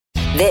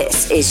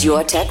This is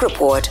Your Tech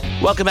Report.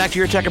 Welcome back to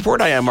Your Tech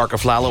Report. I am Mark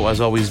Aflalo, as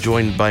always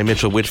joined by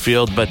Mitchell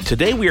Whitfield. But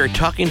today we are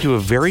talking to a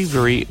very,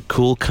 very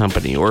cool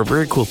company, or a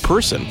very cool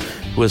person,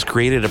 who has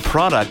created a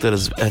product that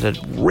has had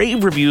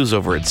rave reviews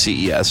over at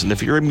CES. And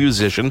if you're a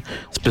musician,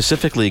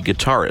 specifically a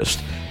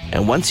guitarist,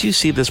 and once you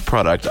see this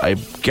product, I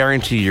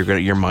guarantee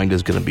your mind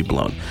is going to be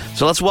blown.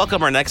 So let's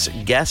welcome our next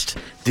guest,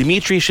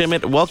 Dmitry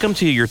Shemet. Welcome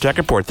to Your Tech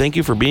Report. Thank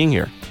you for being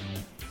here.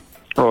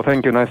 Oh,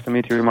 thank you. Nice to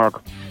meet you,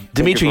 Mark.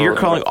 Dmitry, you're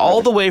calling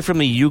all the way from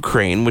the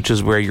Ukraine, which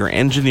is where your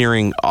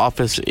engineering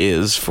office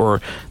is,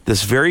 for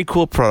this very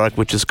cool product,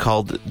 which is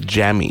called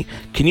Jammy.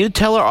 Can you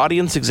tell our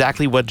audience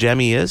exactly what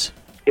Jammy is?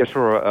 Yeah,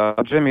 sure.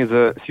 Jammy is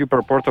a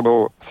super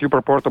portable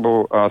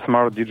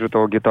smart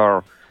digital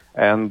guitar.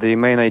 And the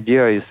main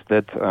idea is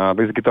that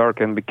this guitar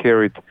can be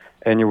carried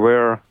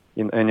anywhere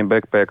in any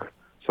backpack.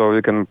 So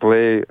you can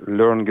play,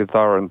 learn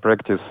guitar, and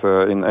practice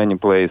in any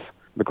place.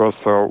 Because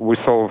we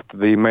solved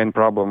the main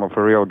problem of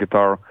a real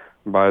guitar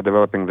by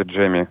developing the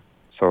Jammy.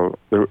 So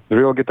the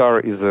real guitar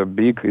is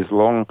big, is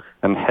long,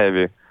 and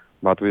heavy.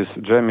 But with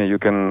Jammy, you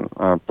can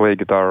play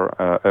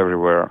guitar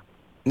everywhere.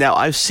 Now,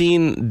 I've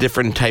seen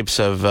different types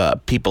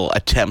of people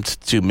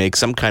attempt to make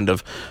some kind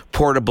of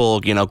portable,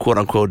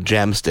 quote-unquote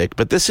jam stick,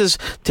 but this is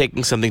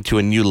taking something to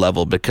a new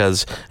level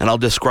because, and I'll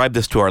describe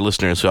this to our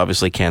listeners who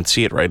obviously can't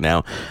see it right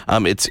now,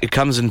 it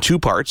comes in two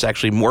parts,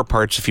 actually more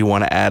parts if you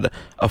want to add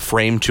a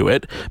frame to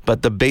it,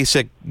 but the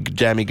basic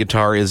Jammy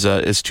guitar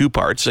is two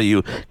parts, so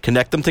you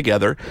connect them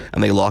together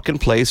and they lock in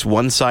place.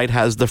 One side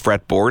has the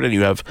fretboard and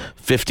you have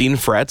 15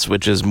 frets,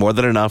 which is more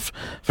than enough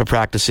for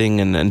practicing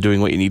and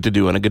doing what you need to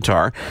do on a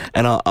guitar,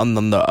 and on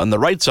the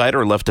right side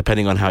or left,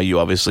 depending on how you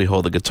obviously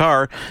hold the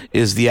guitar,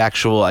 is the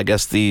actual, I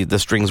guess, the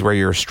strings where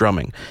you're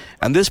strumming.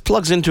 And this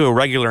plugs into a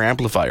regular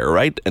amplifier,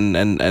 right?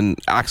 And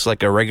acts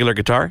like a regular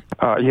guitar?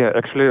 Yeah,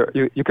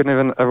 actually, you can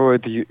even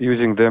avoid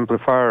using the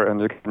amplifier, and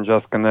you can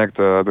just connect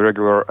the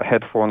regular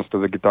headphones to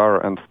the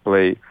guitar and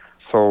play.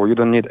 So you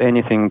don't need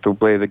anything to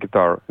play the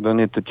guitar. You don't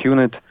need to tune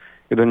it.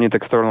 You don't need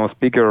external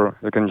speaker.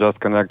 You can just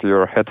connect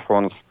your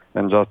headphones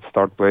and just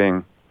start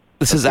playing.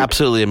 This is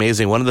absolutely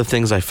amazing. One of the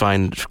things I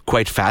find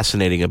quite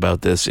fascinating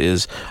about this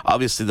is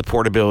obviously the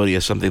portability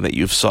is something that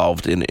you've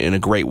solved in a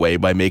great way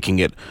by making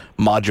it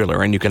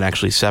modular and you can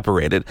actually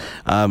separate it.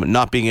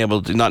 Not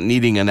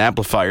needing an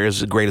amplifier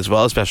is great as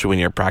well, especially when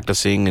you're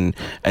practicing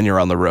and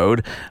you're on the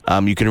road.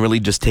 You can really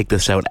just take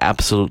this out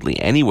absolutely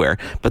anywhere.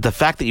 But the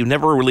fact that you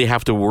never really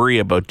have to worry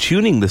about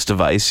tuning this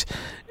device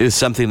is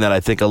something that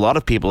I think a lot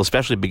of people,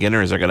 especially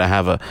beginners, are going to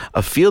have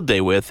a field day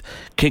with.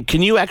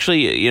 Can you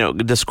actually,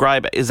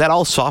 describe, is that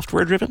all software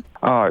driven?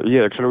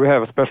 Yeah, actually we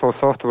have a special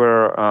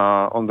software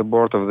on the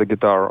board of the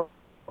guitar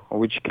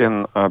which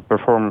can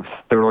perform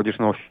several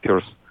additional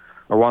features.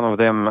 One of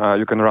them,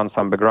 you can run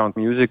some background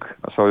music,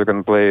 so you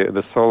can play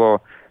the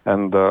solo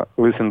and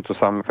listen to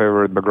some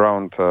favorite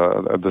background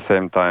at the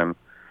same time.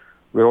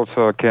 We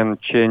also can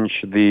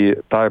change the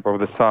type of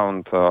the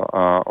sound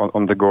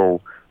on the go.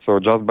 So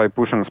just by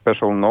pushing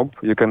special knob,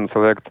 you can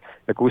select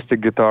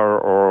acoustic guitar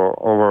or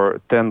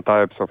over 10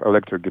 types of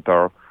electric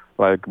guitar,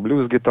 like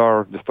blues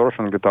guitar,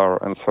 distortion guitar,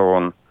 and so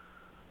on.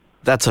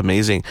 That's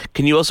amazing.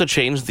 Can you also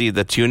change the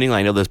tuning?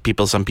 I know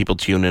there's some people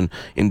tune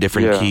in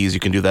different keys. You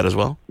can do that as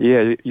well?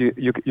 Yeah,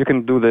 you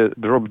can do the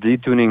drop D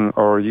tuning,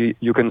 or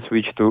you can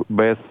switch to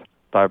bass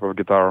type of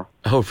guitar.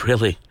 Oh,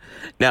 really?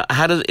 Now,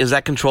 is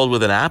that controlled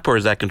with an app, or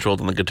is that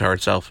controlled on the guitar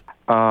itself?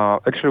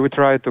 Actually, we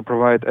try to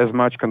provide as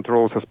much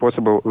controls as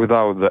possible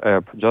without the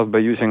app, just by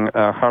using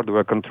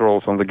hardware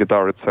controls on the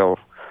guitar itself.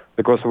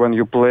 Because when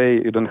you play,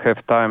 you don't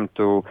have time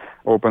to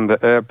open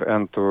the app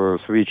and to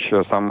switch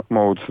some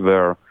modes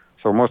there.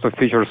 So most of the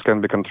features can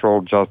be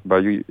controlled just by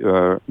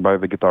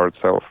the guitar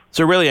itself.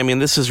 So really,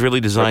 this is really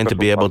designed to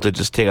be able to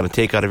just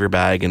take out of your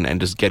bag and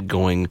just get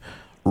going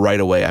right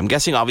away. I'm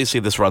guessing, obviously,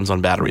 this runs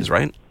on batteries,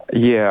 right?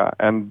 Yeah,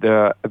 and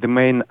the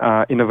main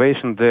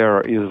innovation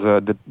there is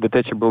the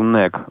detachable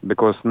neck,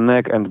 because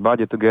neck and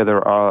body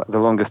together are the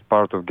longest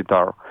part of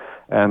guitar.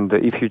 And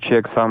if you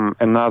check some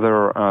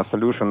another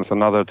solutions,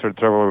 another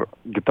travel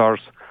guitars,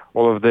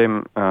 all of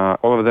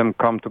them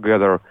come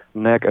together,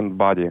 neck and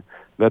body.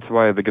 That's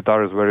why the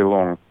guitar is very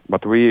long.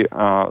 But we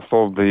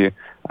solved the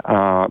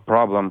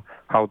problem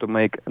how to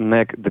make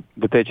neck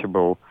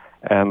detachable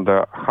and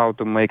how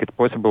to make it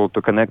possible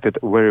to connect it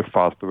very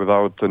fast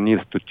without the need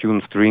to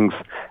tune strings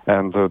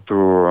and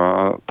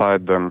to tie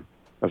them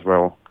as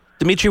well.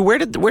 Dmitry, where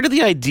did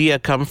the idea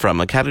come from?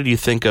 Like, how did you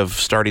think of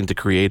starting to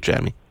create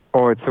Jammy?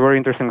 Oh, it's a very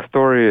interesting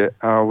story.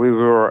 We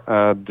were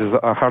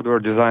a hardware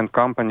design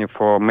company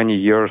for many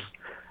years,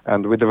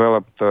 and we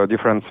developed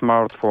different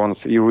smartphones,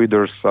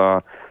 e-readers,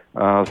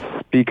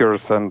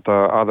 speakers, and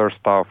other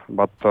stuff.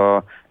 But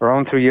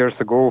around 3 years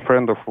ago,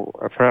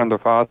 a friend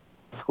of us,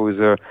 who is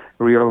a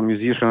real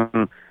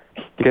musician,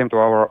 he came to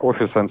our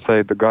office and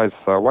said, "Guys,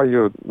 why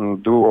you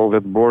do all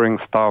that boring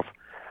stuff?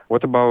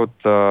 What about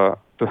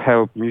to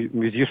help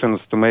musicians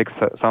to make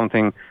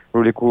something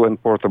really cool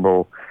and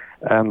portable?"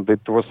 And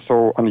it was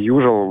so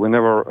unusual. We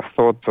never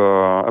thought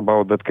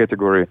about that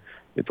category.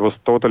 It was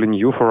totally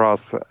new for us,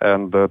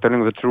 and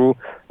telling the truth,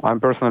 I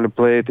personally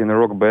played in a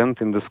rock band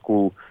in the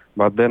school,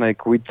 but then I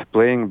quit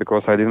playing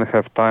because I didn't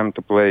have time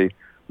to play.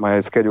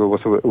 My schedule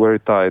was very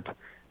tight,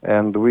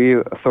 and we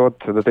thought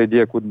that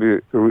idea could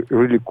be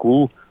really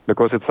cool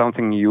because it's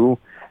something new.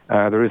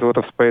 There is a lot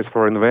of space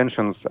for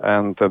inventions,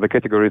 and the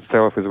category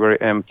itself is very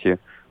empty,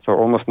 so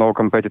almost no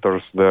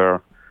competitors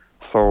there.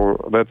 So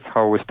that's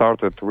how we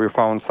started. We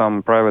found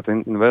some private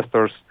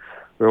investors.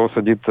 We also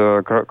did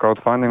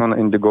crowdfunding on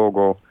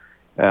Indiegogo.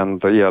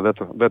 And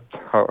that's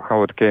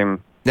how it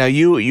came. Now,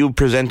 you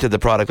presented the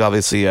product,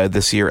 obviously,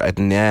 this year at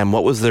NAMM.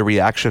 What was the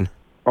reaction?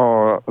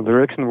 The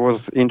reaction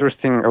was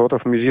interesting. A lot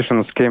of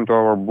musicians came to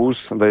our booth.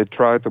 They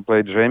tried to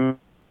play Jammy.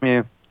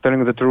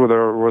 Telling the truth,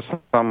 there was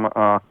some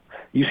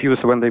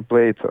issues when they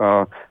played.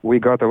 We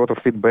got a lot of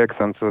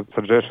feedbacks and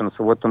suggestions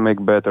what to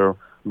make better.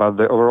 But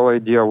the overall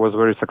idea was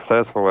very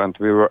successful, and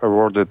we were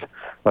awarded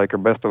like a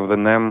best of the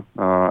NAMM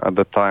at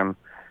the time.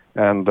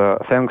 And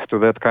thanks to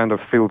that kind of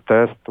field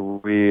test,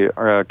 we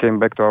came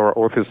back to our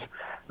office,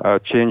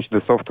 changed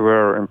the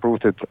software,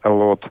 improved it a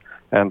lot.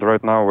 And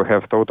right now we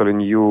have totally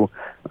new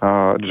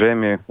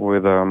Jammy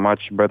with a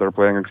much better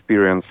playing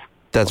experience.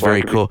 That's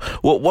very cool.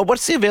 Well,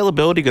 what's the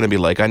availability going to be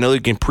like? I know you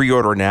can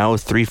pre-order now.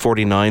 It's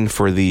 $349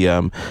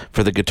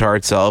 for the guitar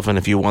itself, and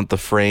if you want the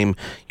frame,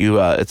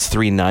 it's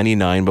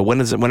 $399. But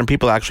when are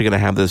people actually going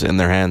to have this in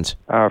their hands?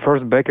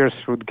 First backers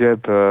should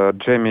get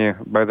Jammy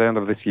by the end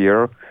of this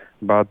year,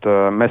 but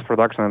mass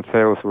production and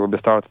sales will be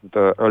started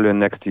early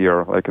next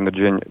year, like in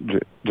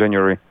the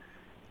January.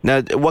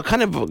 Now, what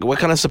kind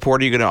of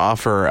support are you going to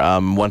offer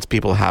once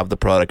people have the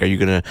product? Are you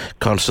going to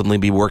constantly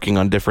be working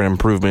on different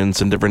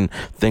improvements and different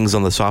things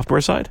on the software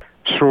side?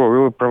 Sure, we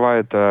will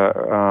provide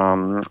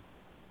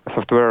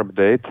software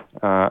update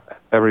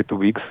every 2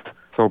 weeks,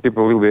 so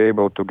people will be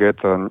able to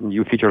get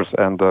new features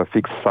and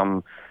fix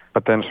some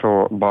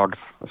potential bugs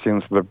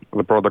since the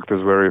product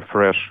is very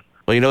fresh.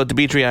 Well,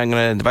 Dmitry, I'm going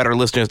to invite our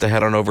listeners to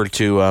head on over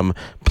to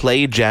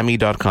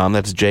playjammy.com.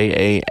 That's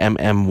Jammy.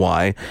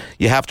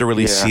 You have to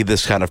really see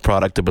this kind of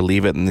product to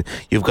believe it, and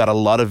you've got a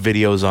lot of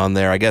videos on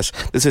there. I guess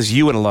this is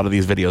you in a lot of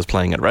these videos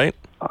playing it, right?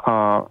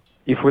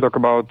 If we talk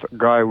about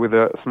guy with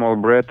a small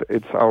bread,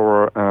 it's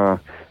our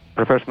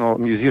professional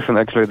musician.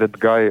 Actually, that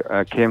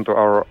guy came to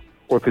our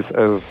office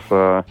as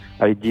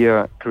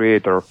idea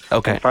creator.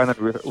 Okay. And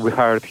finally, we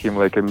hired him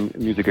like a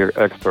music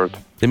expert.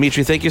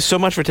 Dmitry, thank you so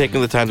much for taking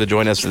the time to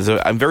join us.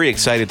 I'm very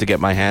excited to get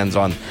my hands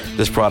on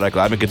this product.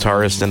 I'm a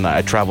guitarist and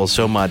I travel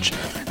so much,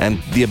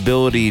 and the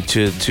ability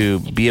to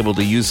be able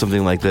to use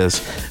something like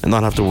this and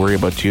not have to worry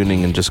about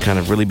tuning and just kind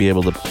of really be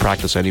able to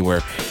practice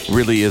anywhere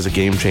really is a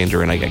game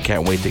changer, and I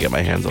can't wait to get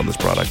my hands on this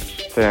product.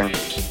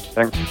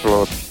 Thanks a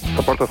lot.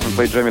 Support us on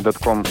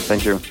playjammy.com.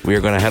 Thank you. We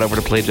are going to head over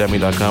to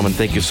playjammy.com, and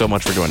thank you so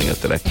much for joining us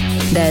today.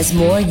 There's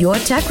more Your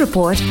Tech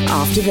Report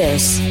after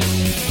this.